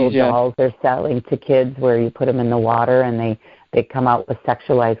the little dolls they're selling to kids, where you put them in the water and they come out with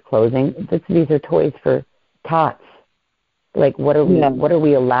sexualized clothing. These are toys for tots. Like, what are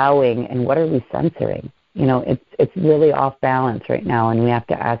we allowing, and what are we censoring? It's really off balance right now, and we have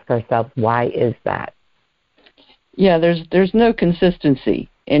to ask ourselves, why is that? Yeah, there's no consistency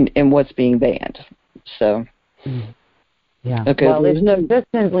in what's being banned. So yeah. Okay. Well, it's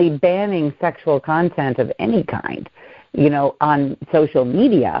consistently banning sexual content of any kind, on social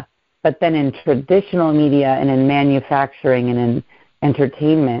media, but then in traditional media and in manufacturing and in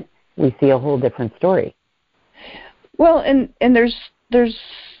entertainment, we see a whole different story. Well, and there's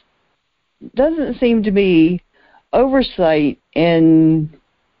doesn't seem to be oversight in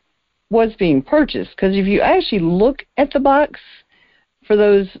what's being purchased. Because if you actually look at the box for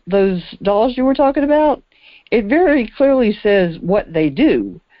those dolls you were talking about, it very clearly says what they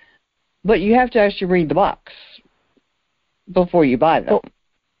do, but you have to actually read the box before you buy them.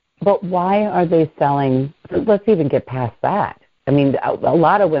 But why are they selling? Let's even get past that. I mean, a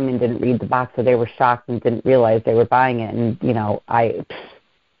lot of women didn't read the box, so they were shocked and didn't realize they were buying it. And, I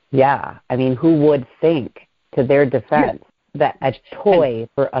mean, who would think, to their defense, that a toy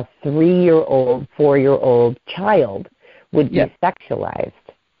for a 3-year-old, 4-year-old child would be sexualized?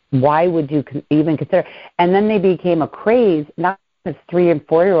 Why would you even consider? And then they became a craze, not because 3- and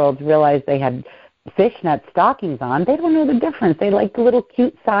 4-year-olds realized they had fishnet stockings on. They don't know the difference. They like the little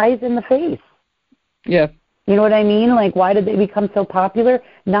cute size in the face. Yeah. You know what I mean? Like, why did they become so popular?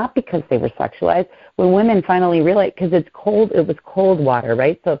 Not because they were sexualized. When women finally realized, because it's cold, it was cold water,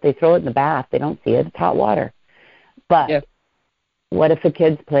 right? So if they throw it in the bath, they don't see it. It's hot water. But what if a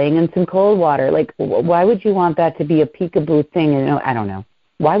kid's playing in some cold water? Like, why would you want that to be a peekaboo thing? And I don't know.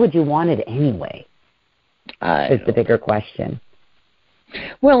 Why would you want it anyway? Is the bigger question.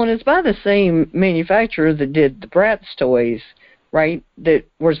 Well, and it's by the same manufacturer that did the Bratz toys, right, that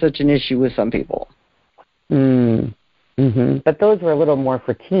were such an issue with some people. But those were a little more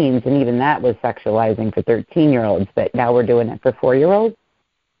for teens, and even that was sexualizing for 13-year-olds, but now we're doing it for 4-year-olds,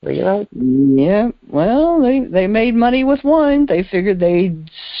 3-year-olds? Yeah, well, they made money with one. They figured they'd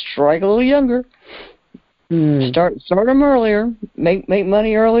strike a little younger. Start them earlier, make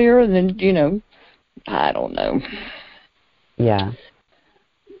money earlier, and then, I don't know. Yeah.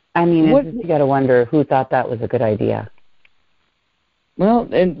 I mean, you got to wonder who thought that was a good idea. Well,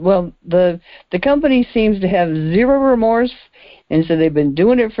 the company seems to have zero remorse, and so they've been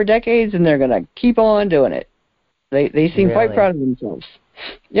doing it for decades, and they're going to keep on doing it. They seem quite proud of themselves.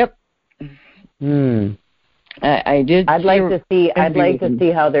 Yep. I did. I'd like to see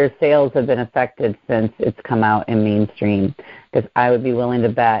how their sales have been affected since it's come out in mainstream, because I would be willing to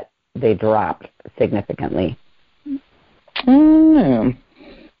bet they dropped significantly. No.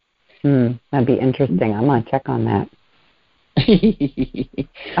 That'd be interesting. I'm going to check on that.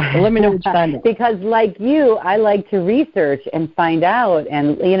 Well, let me know what you find out. Because like you, I like to research and find out,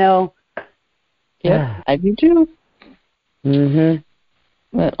 and Yeah, I do too.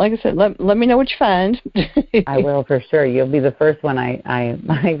 Well, like I said, let me know what you find. I will for sure. You'll be the first one I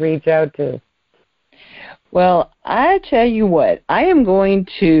reach out to. Well, I tell you what, I am going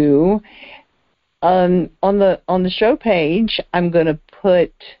to on the show page, I'm going to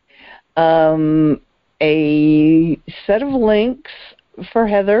put a set of links for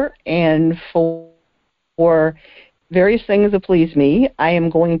Heather and for various things that please me. I am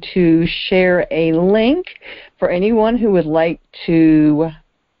going to share a link for anyone who would like to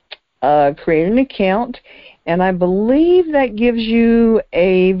create an account, and I believe that gives you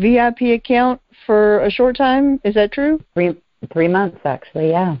a VIP account for a short time. Is that true? 3 months, actually,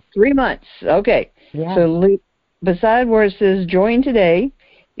 yeah. 3 months, okay. Yeah. So beside where it says join today,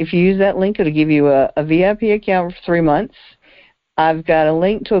 if you use that link, it'll give you a VIP account for 3 months. I've got a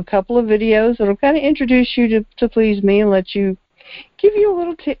link to a couple of videos that will kind of introduce you to Please Me and give you a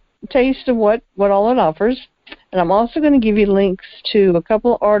little taste of what all it offers. And I'm also going to give you links to a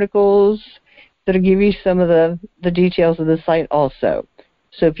couple of articles that will give you some of the details of the site also.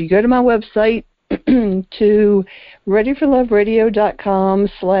 So if you go to my website, to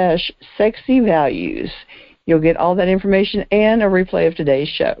readyforloveradio.com/sexyvalues, you'll get all that information and a replay of today's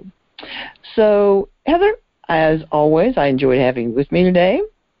show. So, Heather, as always, I enjoyed having you with me today.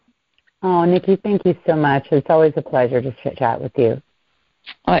 Oh, Nikki, thank you so much. It's always a pleasure to chat with you.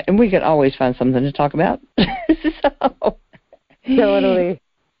 And we can always find something to talk about. Totally.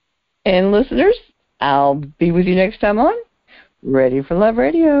 And listeners, I'll be with you next time on Ready for Love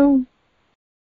Radio.